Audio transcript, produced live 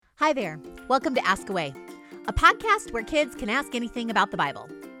Hi there. Welcome to Ask Away, a podcast where kids can ask anything about the Bible.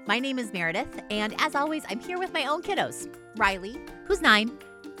 My name is Meredith, and as always, I'm here with my own kiddos. Riley, who's 9.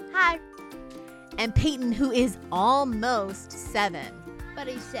 Hi. And Peyton, who is almost 7. But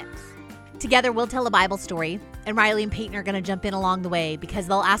he's 6. Together, we'll tell a Bible story, and Riley and Peyton are going to jump in along the way because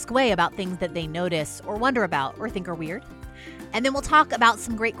they'll ask away about things that they notice or wonder about or think are weird. And then we'll talk about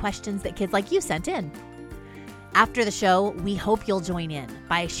some great questions that kids like you sent in. After the show, we hope you'll join in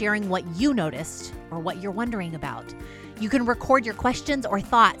by sharing what you noticed or what you're wondering about. You can record your questions or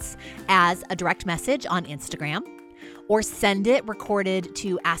thoughts as a direct message on Instagram, or send it recorded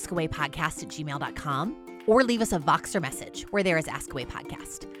to askawaypodcast@gmail.com, or leave us a Voxer message where there is Ask Away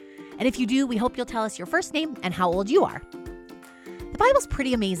Podcast. And if you do, we hope you'll tell us your first name and how old you are. The Bible's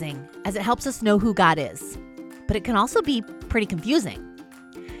pretty amazing as it helps us know who God is, but it can also be pretty confusing.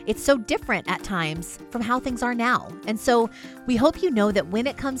 It's so different at times from how things are now. And so we hope you know that when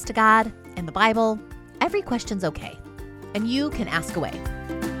it comes to God and the Bible, every question's okay. And you can ask away.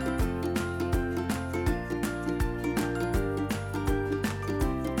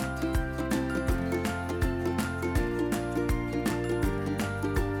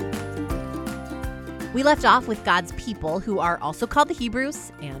 We left off with God's people, who are also called the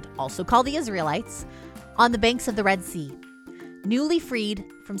Hebrews and also called the Israelites, on the banks of the Red Sea, newly freed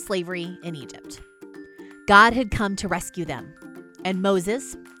from slavery in Egypt. God had come to rescue them, and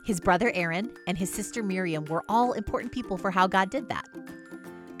Moses, his brother Aaron, and his sister Miriam were all important people for how God did that.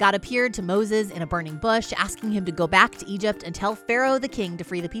 God appeared to Moses in a burning bush, asking him to go back to Egypt and tell Pharaoh the king to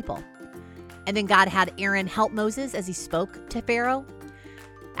free the people. And then God had Aaron help Moses as he spoke to Pharaoh.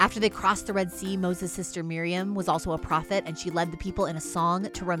 After they crossed the Red Sea, Moses' sister Miriam was also a prophet, and she led the people in a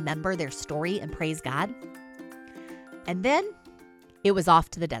song to remember their story and praise God. And then it was off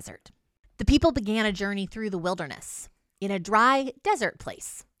to the desert. The people began a journey through the wilderness in a dry desert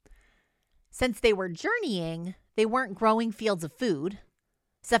place. Since they were journeying, they weren't growing fields of food.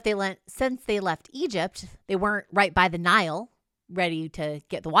 Since they left Egypt, they weren't right by the Nile, ready to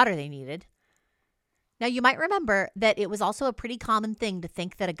get the water they needed. Now, you might remember that it was also a pretty common thing to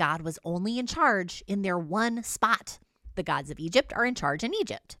think that a god was only in charge in their one spot. The gods of Egypt are in charge in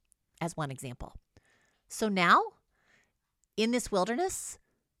Egypt, as one example. So now, in this wilderness,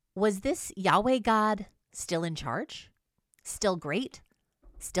 was this Yahweh God still in charge? Still great?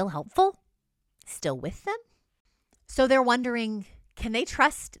 Still helpful? Still with them? So they're wondering, can they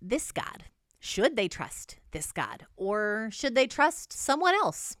trust this God? Should they trust this God? Or should they trust someone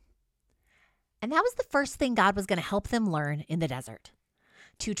else? And that was the first thing God was going to help them learn in the desert,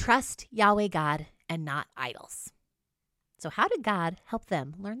 to trust Yahweh God and not idols. So how did God help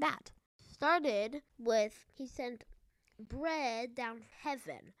them learn that? Started with, he sent bread down from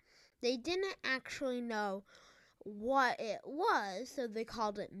heaven. They didn't actually know what it was, so they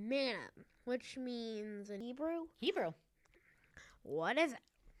called it manna, which means in Hebrew. What is it?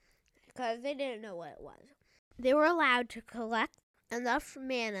 Because they didn't know what it was. They were allowed to collect enough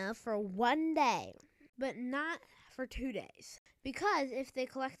manna for one day, but not for 2 days. Because if they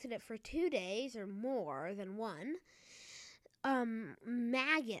collected it for 2 days or more than one,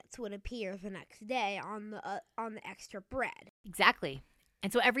 maggots would appear the next day on the extra bread. Exactly.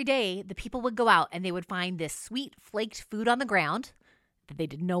 And so every day, the people would go out and they would find this sweet flaked food on the ground that they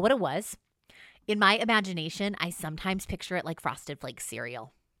didn't know what it was. In my imagination, I sometimes picture it like Frosted Flakes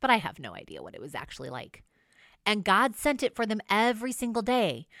cereal, but I have no idea what it was actually like. And God sent it for them every single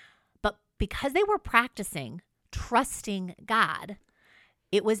day. But because they were practicing trusting God,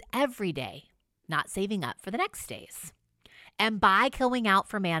 it was every day, not saving up for the next days. And by going out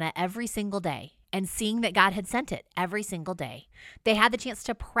for manna every single day and seeing that God had sent it every single day, they had the chance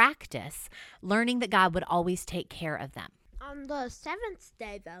to practice learning that God would always take care of them. On the 7th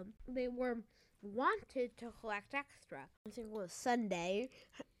day, though, they were wanted to collect extra. I think it was Sunday.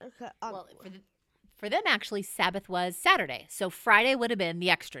 Well, for them, actually, Sabbath was Saturday. So Friday would have been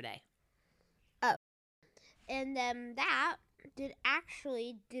the extra day. Oh. And then that did not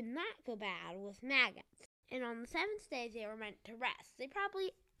go bad with maggots. And on the 7th day, they were meant to rest. They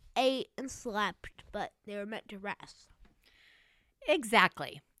probably ate and slept, but they were meant to rest.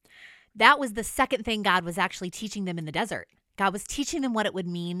 Exactly. That was the second thing God was actually teaching them in the desert. God was teaching them what it would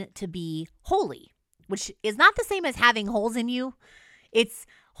mean to be holy, which is not the same as having holes in you. It's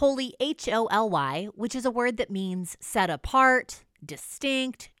holy, Holy, which is a word that means set apart,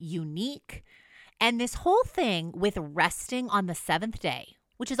 distinct, unique. And this whole thing with resting on the 7th day,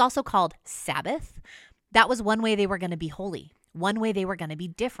 which is also called Sabbath, that was one way they were going to be holy, one way they were going to be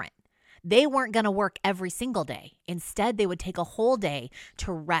different. They weren't going to work every single day. Instead, they would take a whole day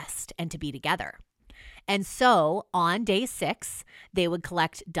to rest and to be together. And so on day 6, they would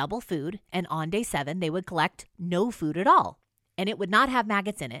collect double food. And on day 7, they would collect no food at all. And it would not have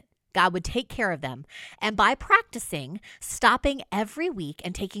maggots in it. God would take care of them. And by practicing, stopping every week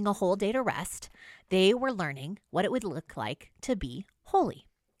and taking a whole day to rest, they were learning what it would look like to be holy.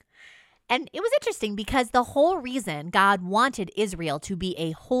 And it was interesting because the whole reason God wanted Israel to be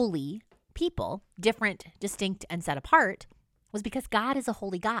a holy people, different, distinct, and set apart, was because God is a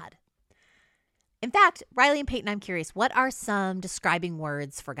holy God. In fact, Riley and Peyton, I'm curious, what are some describing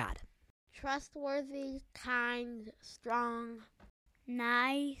words for God? Trustworthy, kind, strong,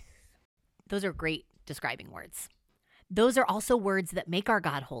 nice. Those are great describing words. Those are also words that make our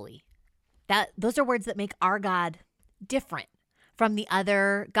God holy. Those are words that make our God different from the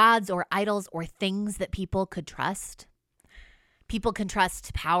other gods or idols or things that people could trust. People can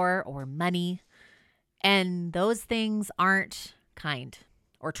trust power or money, and those things aren't kind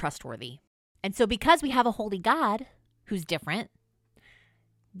or trustworthy. And so because we have a holy God who's different,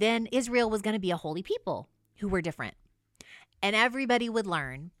 then Israel was going to be a holy people who were different. And everybody would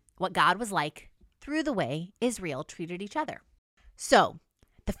learn what God was like through the way Israel treated each other. So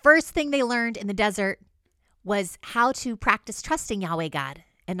the first thing they learned in the desert was how to practice trusting Yahweh God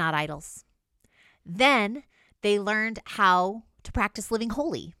and not idols. Then they learned how to practice living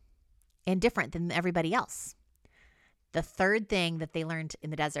holy and different than everybody else. The third thing that they learned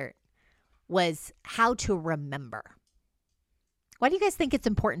in the desert was how to remember. Why do you guys think it's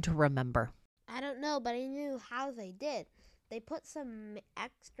important to remember? I don't know, but I knew how they did. They put some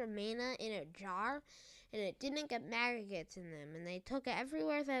extra manna in a jar, and it didn't get maggots in them, and they took it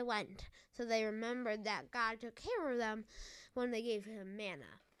everywhere they went, so they remembered that God took care of them when they gave him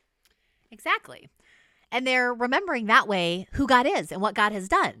manna. Exactly. And they're remembering that way who God is and what God has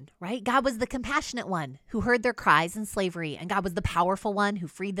done, right? God was the compassionate one who heard their cries in slavery, and God was the powerful one who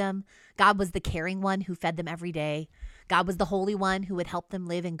freed them. God was the caring one who fed them every day. God was the holy one who would help them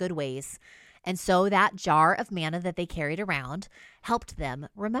live in good ways. And so that jar of manna that they carried around helped them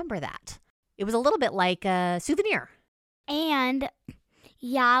remember that. It was a little bit like a souvenir. And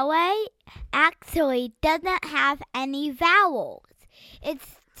Yahweh actually doesn't have any vowels.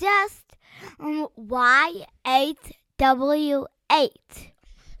 It's just Y8W8.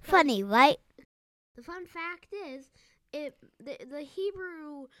 Funny, right? The fun fact is, the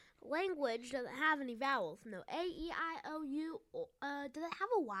Hebrew language doesn't have any vowels. No A, E, I, O, U. Does it have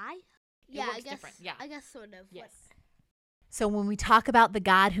a Y? Yeah, I guess different. Yeah. I guess sort of. Yes. So when we talk about the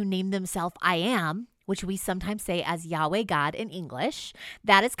God who named himself I Am, which we sometimes say as Yahweh God in English,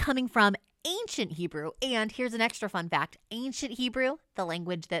 that is coming from ancient Hebrew. And here's an extra fun fact. Ancient Hebrew, the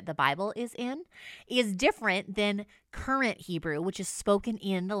language that the Bible is in, is different than current Hebrew, which is spoken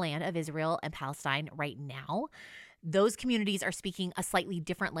in the land of Israel and Palestine right now. Those communities are speaking a slightly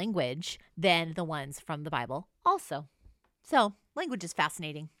different language than the ones from the Bible also. So language is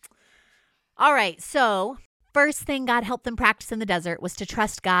fascinating. All right, so first thing God helped them practice in the desert was to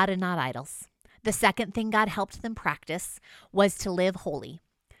trust God and not idols. The second thing God helped them practice was to live holy.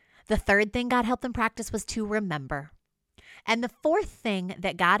 The third thing God helped them practice was to remember. And the fourth thing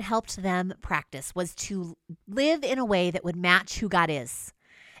that God helped them practice was to live in a way that would match who God is.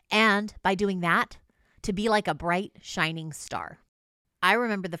 And by doing that, to be like a bright, shining star. I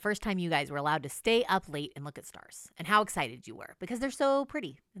remember the first time you guys were allowed to stay up late and look at stars and how excited you were because they're so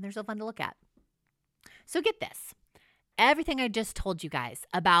pretty and they're so fun to look at. So get this. Everything I just told you guys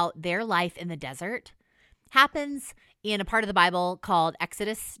about their life in the desert happens in a part of the Bible called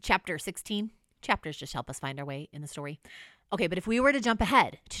Exodus chapter 16. Chapters just help us find our way in the story. Okay, but if we were to jump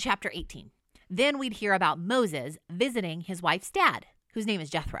ahead to chapter 18, then we'd hear about Moses visiting his wife's dad, whose name is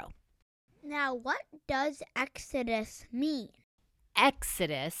Jethro. Now, what does Exodus mean?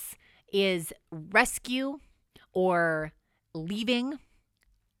 Exodus is rescue or leaving.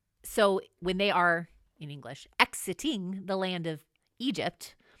 So when they are, in English, exiting the land of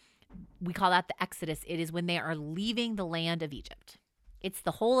Egypt, we call that the Exodus. It is when they are leaving the land of Egypt. It's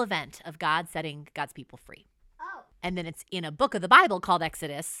the whole event of God setting God's people free. Oh. And then it's in a book of the Bible called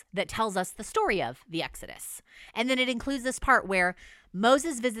Exodus that tells us the story of the Exodus. And then it includes this part where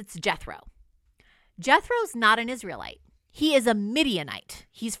Moses visits Jethro. Jethro's not an Israelite. He is a Midianite.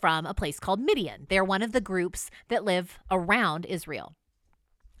 He's from a place called Midian. They're one of the groups that live around Israel.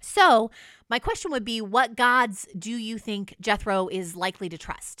 So my question would be, what gods do you think Jethro is likely to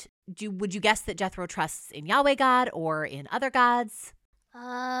trust? Would you guess that Jethro trusts in Yahweh God or in other gods?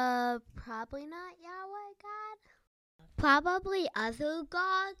 Probably not Yahweh God. Probably other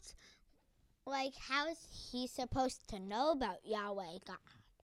gods. Like, how is he supposed to know about Yahweh God?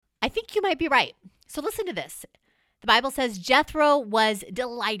 I think you might be right. So listen to this. The Bible says Jethro was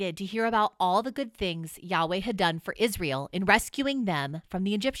delighted to hear about all the good things Yahweh had done for Israel in rescuing them from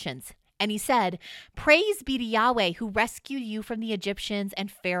the Egyptians. And he said, "Praise be to Yahweh who rescued you from the Egyptians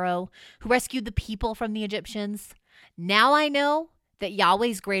and Pharaoh, who rescued the people from the Egyptians. Now I know that Yahweh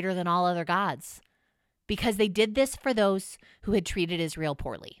is greater than all other gods, because they did this for those who had treated Israel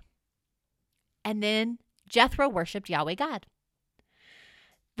poorly." And then Jethro worshiped Yahweh God.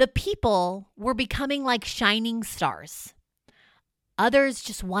 The people were becoming like shining stars. Others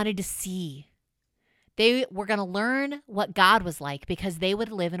just wanted to see. They were going to learn what God was like because they would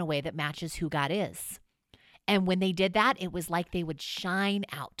live in a way that matches who God is. And when they did that, it was like they would shine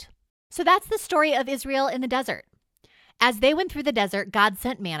out. So that's the story of Israel in the desert. As they went through the desert, God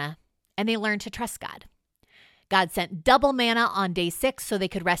sent manna, and they learned to trust God. God sent double manna on day 6 so they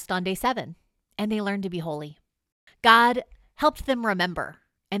could rest on day 7, and they learned to be holy. God helped them remember,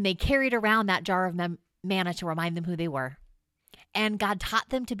 and they carried around that jar of manna to remind them who they were. And God taught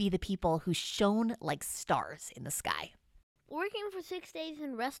them to be the people who shone like stars in the sky. Working for 6 days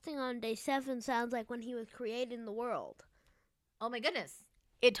and resting on day 7 sounds like when he was creating the world. Oh my goodness.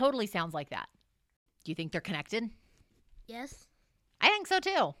 It totally sounds like that. Do you think they're connected? Yes. I think so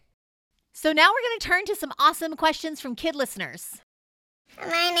too. So now we're going to turn to some awesome questions from kid listeners.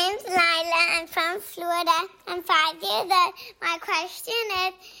 My name's Nyla. I'm from Florida. I'm 5 years old. My question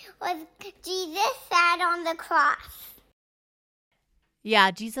is, was Jesus sad on the cross?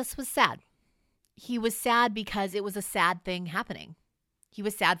 Yeah, Jesus was sad. He was sad because it was a sad thing happening. He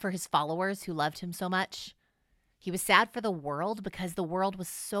was sad for his followers who loved him so much. He was sad for the world because the world was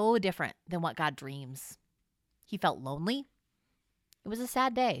so different than what God dreams. He felt lonely. It was a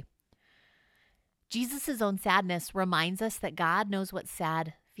sad day. Jesus' own sadness reminds us that God knows what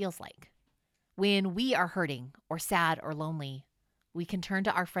sad feels like. When we are hurting or sad or lonely, we can turn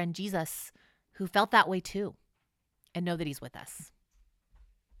to our friend Jesus, who felt that way too, and know that he's with us.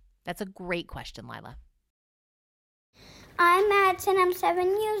 That's a great question, Lila. I'm Madsen. I'm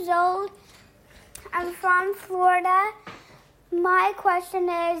 7 years old. I'm from Florida. My question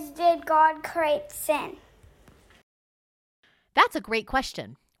is, did God create sin? That's a great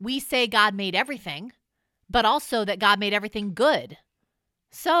question. We say God made everything, but also that God made everything good.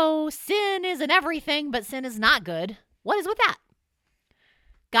 So sin isn't everything, but sin is not good. What is with that?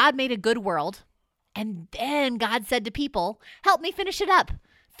 God made a good world, and then God said to people, "Help me finish it up.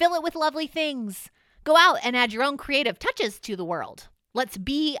 Fill it with lovely things. Go out and add your own creative touches to the world. Let's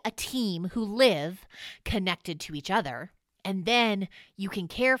be a team who live connected to each other, and then you can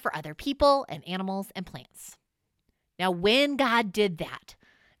care for other people and animals and plants." Now, when God did that,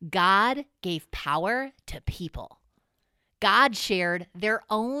 God gave power to people. God shared their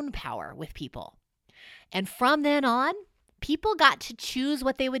own power with people. And from then on, people got to choose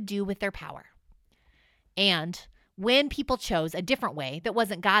what they would do with their power. And when people chose a different way that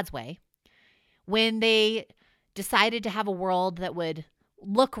wasn't God's way, when they decided to have a world that would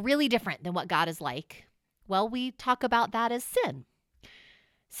look really different than what God is like, well, we talk about that as sin.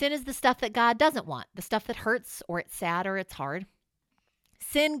 Sin is the stuff that God doesn't want, the stuff that hurts or it's sad or it's hard.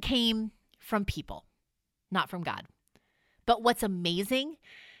 Sin came from people, not from God. But what's amazing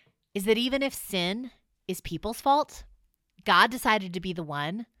is that even if sin is people's fault, God decided to be the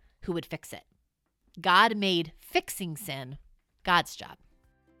one who would fix it. God made fixing sin God's job.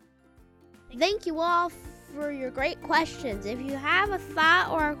 Thank you all for your great questions. If you have a thought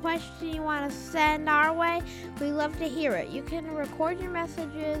or a question you want to send our way, we love to hear it. You can record your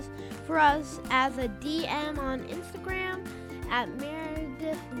messages for us as a DM on Instagram at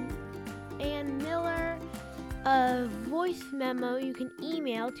Meredith and Miller. A voice memo you can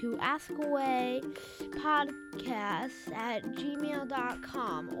email to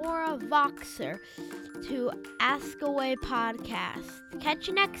askawaypodcast@gmail.com or a Voxer to askawaypodcast. Catch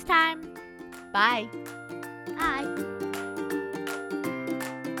you next time. Bye. Bye.